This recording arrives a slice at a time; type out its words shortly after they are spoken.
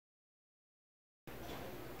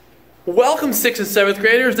Welcome 6th and 7th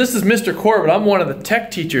graders. This is Mr. Corbett. I'm one of the tech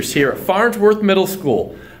teachers here at Farnsworth Middle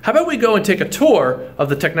School. How about we go and take a tour of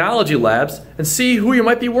the technology labs and see who you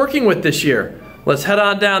might be working with this year. Let's head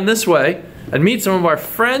on down this way and meet some of our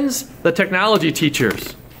friends, the technology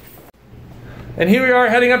teachers. And here we are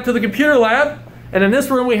heading up to the computer lab, and in this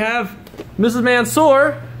room we have Mrs.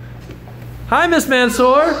 Mansour. Hi, Miss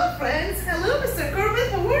Mansour. Hello, friends. Hello, Mr.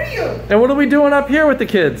 Corbett. How are you? And what are we doing up here with the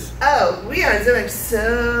kids? Oh, we are doing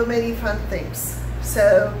so many fun things.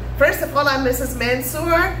 So, first of all, I'm Mrs.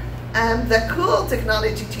 Mansour. I'm the cool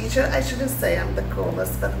technology teacher. I shouldn't say I'm the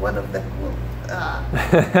coolest, but one of the cool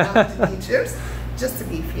technology teachers, just to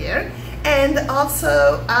be fair. And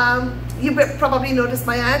also, you probably noticed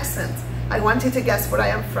my accent. I want you to guess where I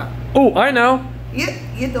am from. Oh, I know.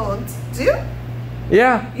 You don't, do you?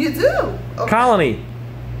 Yeah. You do? Okay. Colony.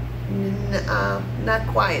 Not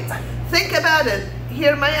quite. Think about it.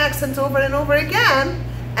 Hear my accent over and over again,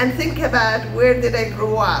 and think about where did I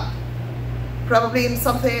grow up. Probably in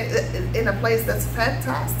in a place that's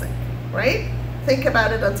fantastic, right? Think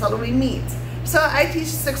about it until we meet. So I teach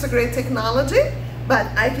 6th grade technology, but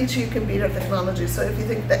I teach you computer technology. So if you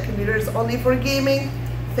think that computer is only for gaming,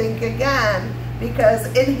 think again, because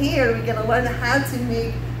in here we're gonna learn how to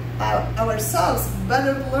make ourselves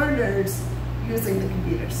better learners using the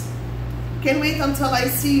computers. Can't wait until I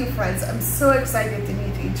see you, friends. I'm so excited to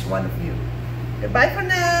meet each one of you. Goodbye for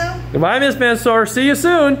now. Goodbye, Miss Mansour. See you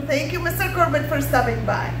soon. Thank you, Mr. Corbett, for stopping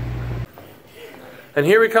by. And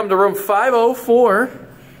here we come to room 504.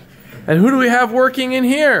 And who do we have working in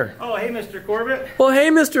here? Oh, hey, Mr. Corbett. Well, hey,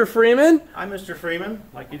 Mr. Freeman. I'm Mr. Freeman,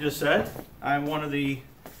 like you just said. I'm one of the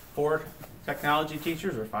 4 technology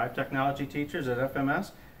teachers, or 5 technology teachers at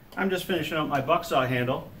FMS. I'm just finishing up my bucksaw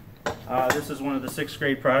handle. This is one of the 6th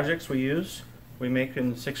grade projects we make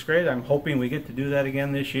in 6th grade. I'm hoping we get to do that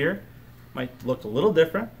again this year. Might look a little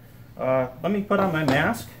different. Let me put on my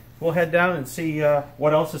mask. We'll head down and see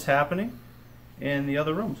what else is happening in the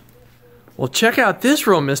other rooms. Well, check out this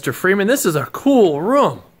room, Mr. Freeman. This is a cool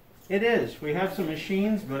room. It is. We have some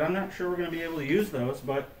machines, but I'm not sure we're going to be able to use those.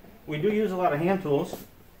 But we do use a lot of hand tools.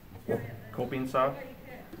 Coping saw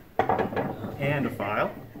and a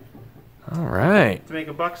file. All right. To make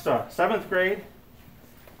a bucksaw. 7th grade.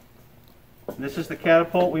 This is the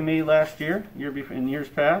catapult we made last year, in years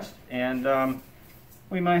past, and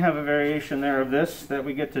we might have a variation there of this that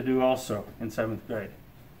we get to do also in 7th grade.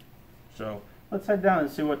 So let's head down and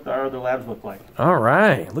see what our other labs look like. All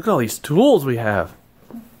right. Look at all these tools we have.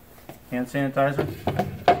 Hand sanitizer.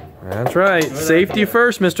 That's right. Safety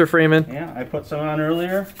first, Mr. Freeman. Yeah, I put some on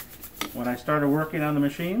earlier when I started working on the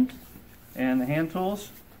machines and the hand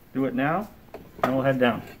tools. Do it now, and we'll head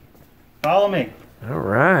down. Follow me. All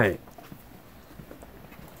right.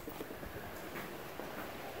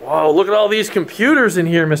 Whoa, look at all these computers in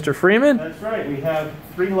here, Mr. Freeman. That's right. We have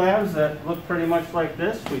 3 labs that look pretty much like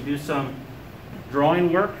this. We do some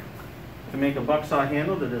drawing work to make a bucksaw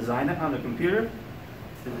handle, to design it on the computer,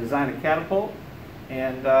 to design a catapult,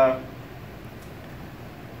 and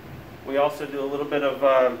we also do a little bit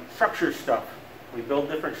of structure stuff. We build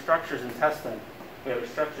different structures and test them. We have a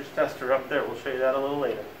structures tester up there. We'll show you that a little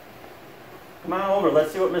later. Come on over.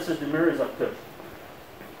 Let's see what Mrs. Demura is up to.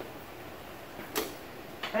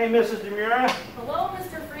 Hey, Mrs. Demura. Hello,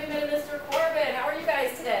 Mr. Freeman and Mr. Corbett. How are you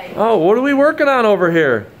guys today? Oh, what are we working on over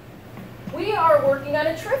here? We are working on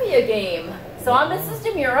a trivia game. So I'm Mrs.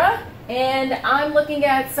 Demura, and I'm looking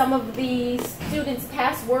at some of the students'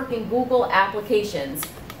 past work in Google applications.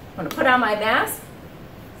 I'm going to put on my mask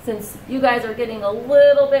since you guys are getting a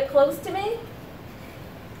little bit close to me,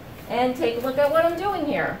 and take a look at what I'm doing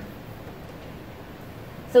here.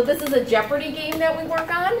 So this is a Jeopardy game that we work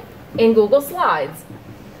on in Google Slides.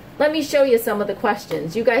 Let me show you some of the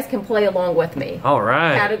questions. You guys can play along with me. All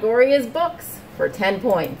right. Category is books for 10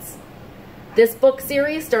 points. This book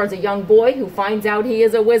series stars a young boy who finds out he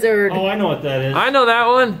is a wizard. Oh, I know what that is. I know that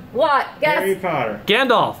one. What? Guess. Harry Potter.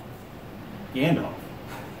 Gandalf. Gandalf.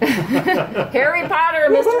 Harry Potter,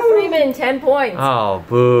 Mr. Freeman, 10 points. Oh,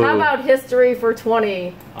 boo. How about history for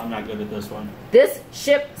 20? I'm not good at this one. This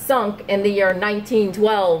ship sunk in the year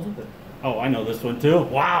 1912. Oh, I know this one too.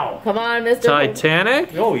 Wow. Come on, Mr.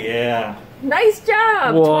 Titanic? Oh, yeah. Nice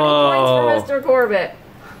job. Whoa. 20 points for Mr. Corbett.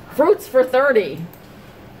 Fruits for 30.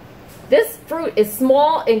 This fruit is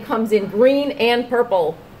small and comes in green and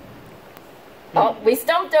purple. Oh, we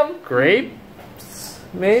stumped him. Grape?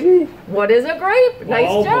 Maybe? What is a grape? Nice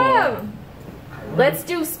Oh, job. Let's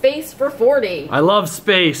do space for 40. I love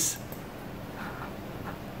space.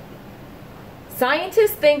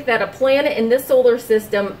 Scientists think that a planet in this solar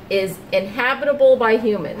system is inhabitable by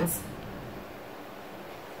humans.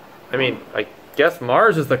 I mean, I guess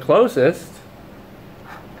Mars is the closest.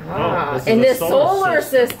 This is In a this solar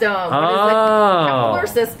system. What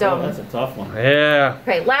is the solar system? Oh, that's a tough one. Yeah.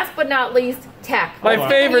 Okay, last but not least, tech. My This is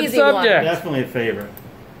favorite an easy one. subject. Definitely a favorite.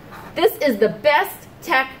 This is the best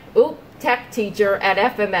tech teacher at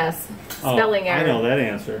FMS. Spelling error. I know that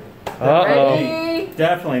answer. Uh-oh. Ready?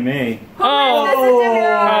 Definitely me.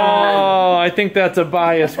 Oh, I think that's a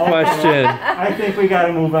biased question. I think we got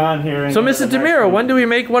to move on here. And So, go to Mrs. the next DeMiro, one. when do we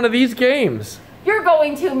make one of these games? You're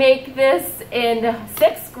going to make this in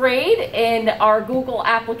 6th grade in our Google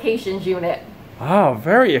Applications unit. Oh,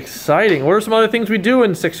 very exciting. What are some other things we do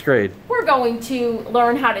in 6th grade? We're going to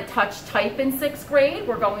learn how to touch type in 6th grade.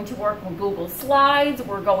 We're going to work with Google Slides.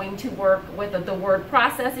 We're going to work with the word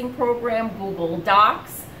processing program, Google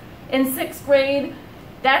Docs. In 6th grade,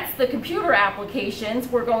 that's the computer applications.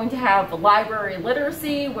 We're going to have library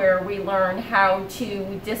literacy, where we learn how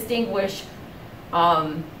to distinguish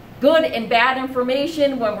good and bad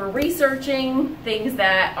information when we're researching things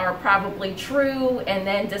that are probably true, and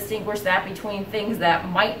then distinguish that between things that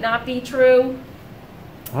might not be true.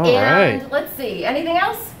 All And right. let's see, anything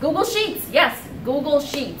else? Google Sheets, yes, Google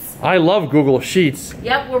Sheets. I love Google Sheets.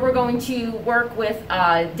 Yep, where we're going to work with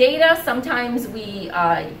data. Sometimes we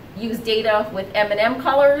use data with M&M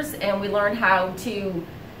colors, and we learn how to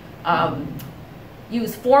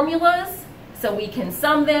use formulas. So we can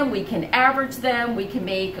sum them, we can average them, we can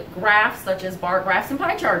make graphs such as bar graphs and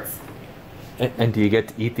pie charts. And do you get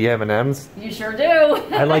to eat the M&Ms? You sure do.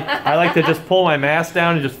 I like to just pull my mask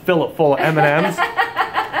down and just fill it full of M&Ms.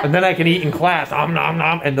 And then I can eat in class, nom nom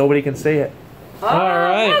nom, and nobody can see it. All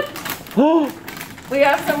right. We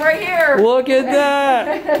have some right here. Look at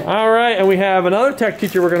that. All right, and we have another tech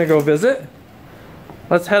teacher we're going to go visit.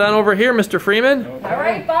 Let's head on over here, Mr. Freeman. Okay. All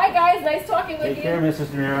right, bye guys. Nice talking with Take you. care, Mrs.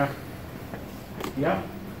 DeMiro. Yep,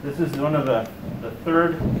 this is one of the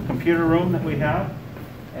third computer room that we have.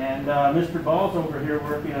 And Mr. Ball's over here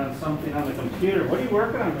working on something on the computer. What are you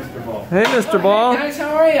working on, Mr. Ball? Hey, Mr. Ball. Hey guys,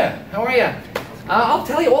 how are you? How are you? I'll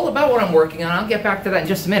tell you all about what I'm working on. I'll get back to that in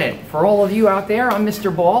just a minute. For all of you out there, I'm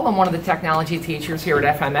Mr. Ball. I'm one of the technology teachers here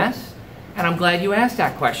at FMS. And I'm glad you asked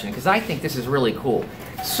that question, because I think this is really cool.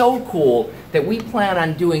 So cool that we plan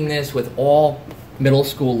on doing this with all middle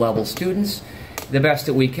school level students the best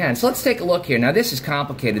that we can. So let's take a look here. Now this is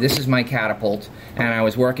complicated. This is my catapult, and I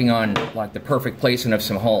was working on like the perfect placement of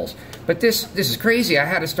some holes. But this is crazy. I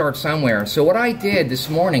had to start somewhere. So what I did this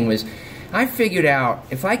morning was I figured out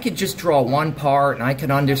if I could just draw one part and I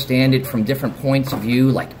could understand it from different points of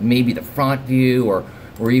view, like maybe the front view or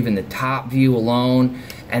even the top view alone,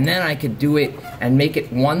 and then I could do it and make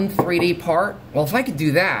it one 3D part. Well, if I could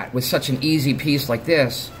do that with such an easy piece like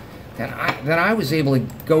this, then I was able to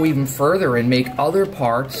go even further and make other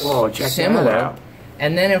parts similar.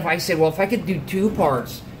 And then if I said, well, if I could do two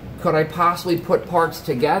parts, could I possibly put parts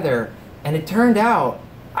together? And it turned out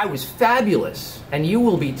I was fabulous, and you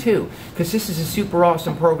will be too, because this is a super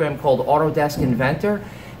awesome program called Autodesk Inventor,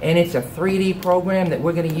 and it's a 3D program that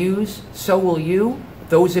we're going to use. So will you.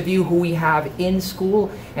 Those of you who we have in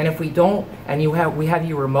school, and if we don't, and we have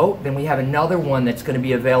you remote, then we have another one that's going to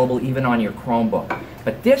be available even on your Chromebook.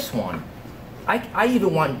 But this one, I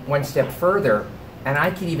even went one step further, and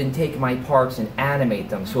I can even take my parts and animate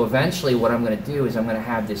them. So eventually what I'm going to do is I'm going to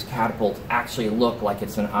have this catapult actually look like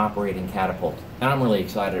it's an operating catapult. And I'm really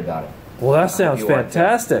excited about it. Well, that sounds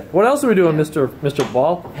fantastic. What else are we doing, Mr.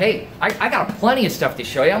 Ball? Hey, I got plenty of stuff to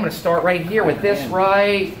show you. I'm going to start right here with this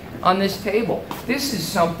right on this table. This is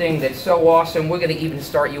something that's so awesome. We're going to even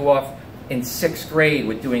start you off in 6th grade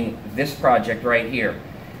with doing this project right here.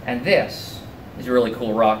 And this is a really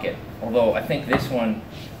cool rocket. Although I think this one,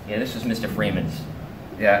 yeah, this is Mr. Freeman's.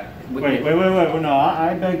 Yeah. Wait. No,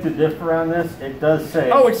 I beg to differ on this. It does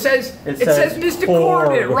say. Oh, it says Mr.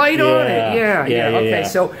 Corbett right on it. Yeah. Okay,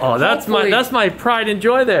 so. Oh, that's my pride and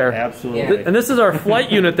joy there. Absolutely. And this is our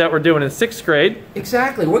flight unit that we're doing in 6th grade.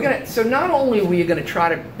 Exactly. So not only are we going to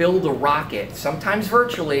try to build a rocket, sometimes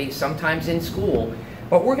virtually, sometimes in school,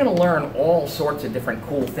 but we're going to learn all sorts of different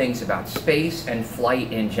cool things about space and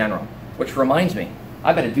flight in general. Which reminds me,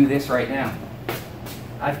 I better do this right now.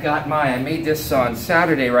 I made this on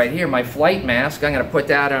Saturday right here, my flight mask. I'm going to put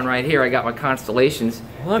that on right here. I got my constellations.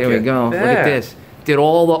 There we go. Look at this. Did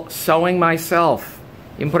all the sewing myself.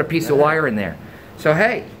 Even put a piece of wire in there. So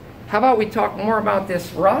hey, how about we talk more about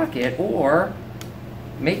this rocket, or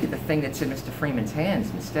make it the thing that's in Mr. Freeman's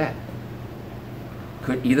hands instead?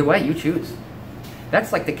 Either way, you choose.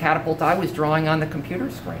 That's like the catapult I was drawing on the computer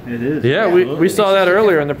screen. It is. Yeah, we saw that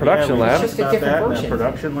earlier in the production lab. It's just a different version.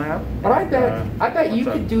 Production lab. But I bet you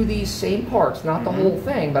could do these same parts, not the whole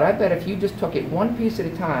thing, but I bet if you just took it one piece at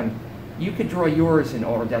a time, you could draw yours in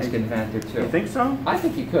Autodesk Inventor too. You think so? I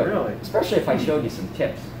think you could. Really? Especially if I showed you some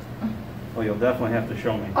tips. Well, you'll definitely have to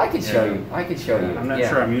show me. I could show you. I could show you. I'm not Yeah.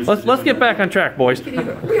 sure I'm used to Let's get back on track, boys. We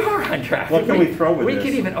are on track. What can we throw with We this?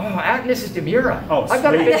 could even, at Mrs. Demura. Oh, I've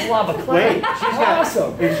got a sweet. big blob of clay. Wait, she's got,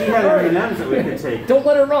 awesome. and she had M&Ms that we could take. Don't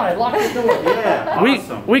let her run. I locked the door. Yeah,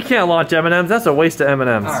 awesome. We can't launch M&Ms. That's a waste of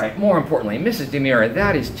M&Ms. All right, more importantly, Mrs. Demura,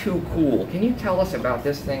 that is too cool. Can you tell us about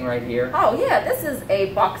this thing right here? Oh yeah, this is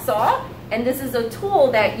a buck saw, and this is a tool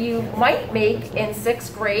that you might make in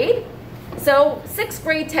 6th grade. So 6th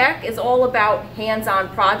grade tech is all about hands-on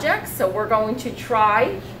projects, so we're going to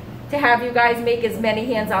try to have you guys make as many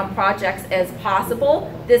hands-on projects as possible.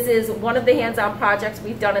 This is one of the hands-on projects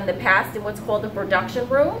we've done in the past in what's called the production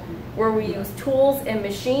room, where we use tools and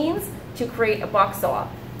machines to create a buck saw.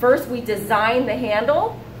 First, we design the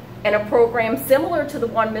handle and a program similar to the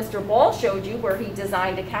one Mr. Ball showed you, where he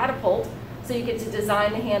designed a catapult. So you get to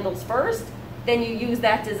design the handles first, then you use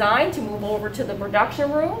that design to move over to the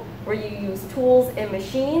production room, where you use tools and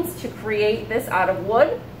machines to create this out of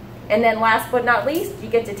wood. And then last but not least, you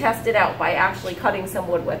get to test it out by actually cutting some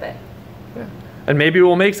wood with it. And maybe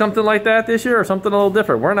we'll make something like that this year or something a little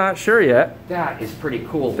different. We're not sure yet. That is pretty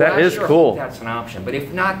cool. That is Sure cool. That's an option. But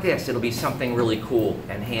if not this, it'll be something really cool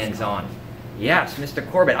and hands-on. Yes, Mr.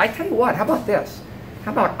 Corbett. I tell you what, how about this?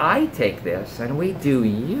 How about I take this and we do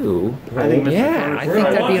you? I think Mr. Yeah, Corbett I should think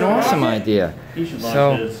that'd be an launch awesome rocket. idea. He should launch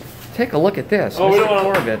So, his. take a look at this. Oh, we Mr. don't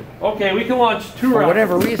want to Corbett. Okay, we can launch 2 For rockets.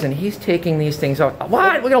 whatever reason, he's taking these things out.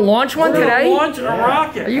 What? We're going to launch one We're gonna today? launch a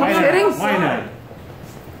rocket. Are you Why not? kidding? Why not?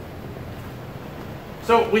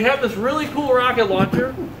 So we have this really cool rocket launcher,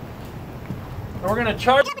 and we're going to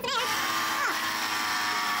charge.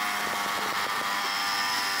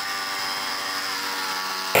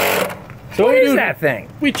 So What we is do- that thing?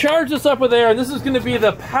 We charge this up with air, and this is going to be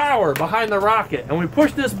the power behind the rocket. And we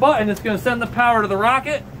push this button, it's going to send the power to the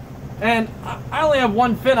rocket. And I only have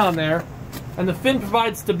 1 fin on there, and the fin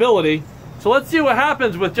provides stability. So let's see what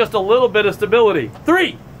happens with just a little bit of stability.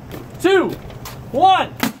 3, 2,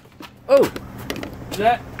 1. Oh,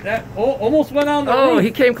 That almost went on the oh, roof. he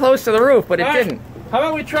came close to the roof, but it All right, didn't. How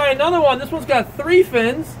about we try another one? This one's got 3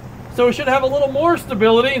 fins, so we should have a little more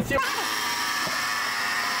stability and see.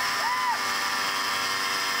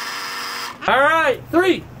 All right,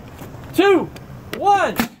 3, 2,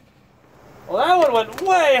 1. Well, that one went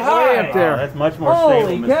way high up there. Wow, that's much more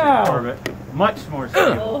Holy stable, cow. Mr. Corbett. Much more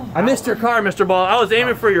stable. I missed your car, Mr. Ball. I was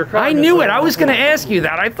aiming for your car. I knew it. I was going to ask you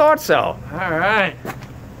that. I thought so. All right.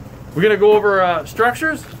 We're going to go over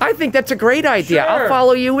structures. I think that's a great idea. Sure. I'll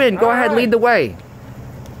follow you in. Go All ahead, right. lead the way.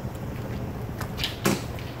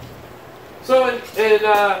 So in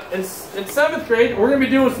 7th grade, we're going to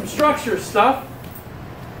be doing some structure stuff.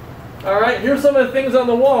 All right, here's some of the things on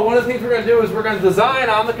the wall. One of the things we're going to do is we're going to design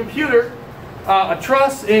on the computer a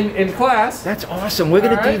truss in class. That's awesome. We're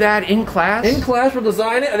going to All do right. that in class? In class, we'll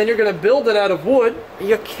design it, and then you're going to build it out of wood.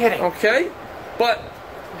 You're kidding. Okay? But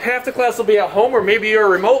half the class will be at home, or maybe you're a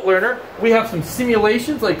remote learner. We have some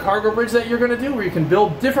simulations, like cargo bridge, that you're going to do, where you can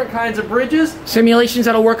build different kinds of bridges Simulations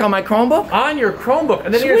that'll work on my Chromebook? on your Chromebook.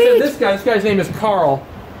 And then you're going to Sweet. send this guy's name is Carl.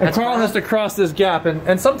 And That's Carl Carl? has to cross this gap,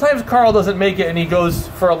 and sometimes Carl doesn't make it, and he goes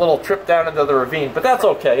for a little trip down into the ravine. But that's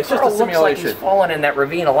okay. It's just Carl a looks like simulation. he's fallen in that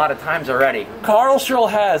ravine a lot of times already. Carl sure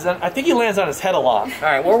has, and I think he lands on his head a lot. All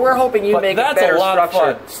right, well, we're hoping you But make that's better a lot structure.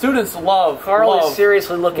 of fun. Students love. Carl love is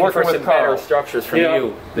seriously looking working for with some Carl. better structures from Yeah.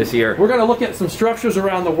 you this year. We're going to look at some structures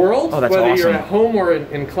around the world, Oh, that's whether awesome. you're at home or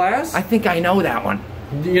in class. I think I know that one.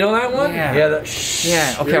 Do you know that one? Yeah. Yeah. Shh.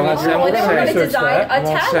 Yeah, okay, You're well, not then Oh, we'll and then we're going to research design that. a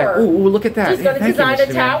Won't say. tower. Ooh, look at that. He's going to Thank you, design a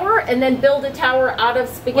Mr. Man. tower and then build a tower out of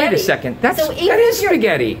spaghetti. Wait a second. That even is if you're-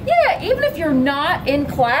 spaghetti. Yeah, even if you're not in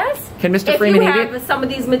class, Can Mr. if Freeman you eat have it? some of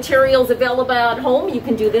these materials available at home, you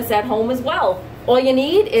can do this at home as well. All you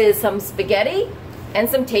need is some spaghetti and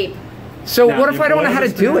some tape. So Now, what if you I don't know boil how the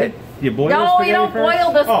to do it? spaghetti? You boil the No, spaghetti you don't first?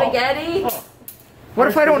 boil the Oh. spaghetti. What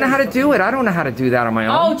if I don't know how to do it? I don't know how to do that on my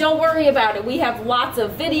Oh, own. don't worry about it. We have lots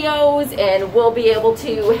of videos, and we'll be able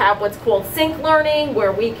to have what's called sync learning,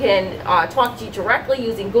 where we can talk to you directly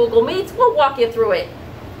using Google Meets. We'll walk you through it.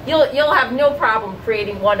 You'll have no problem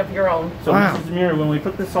creating one of your own. So, Wow. Mrs. Demir, when we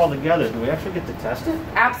put this all together, do we actually get to test it?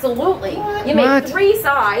 Absolutely. You What? make 3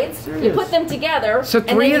 sides, you Serious? put them together. So and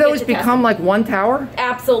then 3 you of get those to test become it. like one tower?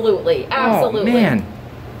 Absolutely. Absolutely. Oh, man.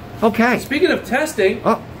 Okay. Speaking of testing,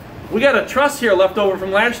 Oh, we got a truss here left over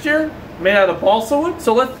from last year, made out of balsa wood.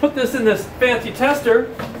 So let's put this in this fancy tester.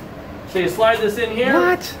 So you slide this in here.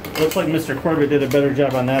 what? Looks like Mr. Corbett did a better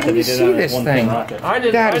job on that Let than me he did see on this his one thing. rocket. I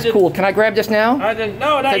did. That I is did, cool. Can I grab this now? I didn't.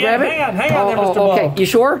 No, not Can I yet. grab it? Hang on there, Mr. Ball. Okay. You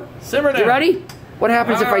sure? Simmer down. You ready? What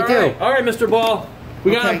happens if I do? All right, Mr. Ball.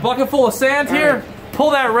 We got a bucket full of sand here.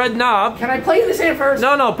 Pull that red knob. Can I play the sand first?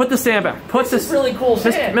 No, put the sand back. Put this is really cool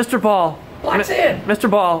sand. Mr. Ball. Black sand. Mr.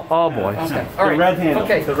 Ball. Oh boy. Okay. All right. The red handle.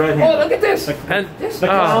 Okay. The red handle. Oh, look at this. And the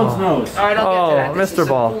clown's nose. All right, I'll get to that. This Mr. is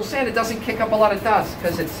Ball. Cool sand. It doesn't kick up a lot of dust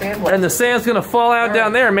because it's sand. And the sand's gonna fall out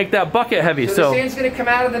down there and make that bucket heavy. So the sand's gonna come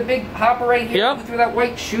out of the big hopper right here through that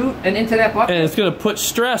white chute and into that bucket. And it's gonna put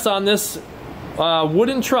stress on this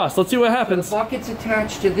wooden truss. Let's see what happens. So the bucket's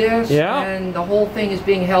attached to this, Yeah. and the whole thing is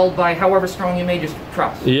being held by however strong you made your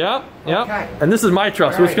truss. Yep. Okay. And this is my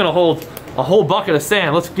truss, so it's gonna hold a whole bucket of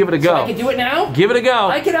sand. Let's give it a go. So I can do it now? Give it a go.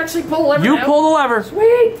 I can actually pull the lever You now. pull the lever.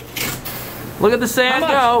 Sweet. Look at the sand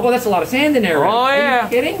go. Well, that's a lot of sand in there. Right? Oh yeah. Are you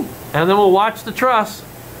kidding? And then we'll watch the truss.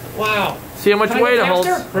 Wow. See how much Can I weight go it holds.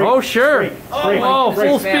 faster? Oh sure. Oh,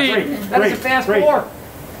 full speed. That is a fast pour.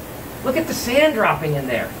 Look at the sand dropping in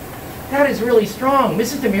there. That is really strong.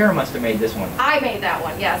 Mrs. Demira must have made this one. I made that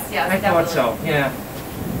one. Yes, I thought so. Yeah.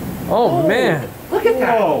 Oh man. Look at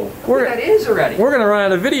that. Whoa. Look what that is already. We're gonna run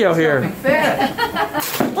out of video here.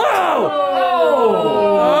 Fast. Oh!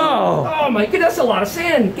 Oh my goodness, that's a lot of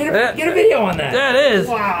sand. Get a video on that. That is.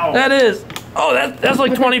 Wow. That is. Oh, that's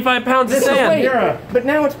like 25 pounds of This is sand. weight, but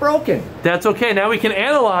now it's broken. That's okay. Now we can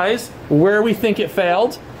analyze where we think it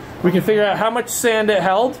failed. We can figure out how much sand it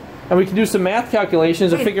held, and we can do some math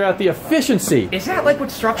calculations and figure out the efficiency. Is that like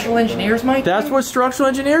what structural engineers might do? That's what structural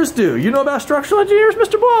engineers do. You know about structural engineers,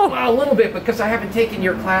 Mr. Ball? Well, a little bit, because I haven't taken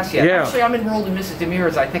your class yet. Yeah. Actually, I'm enrolled in Mrs.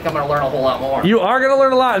 Demira's. I think I'm going to learn a whole lot more. You are going to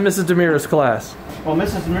learn a lot in Mrs. Demira's class. Well,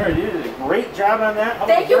 Mrs. Demira, you did a great job on that.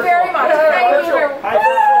 Thank you very much. Thank you very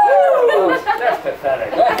much. That's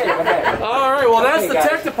pathetic. All right, well, that's the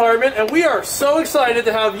tech department, and we are so excited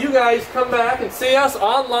to have you guys come back and see us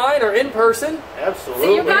online or in person. Absolutely.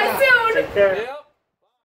 See you guys soon. Take care. Yeah.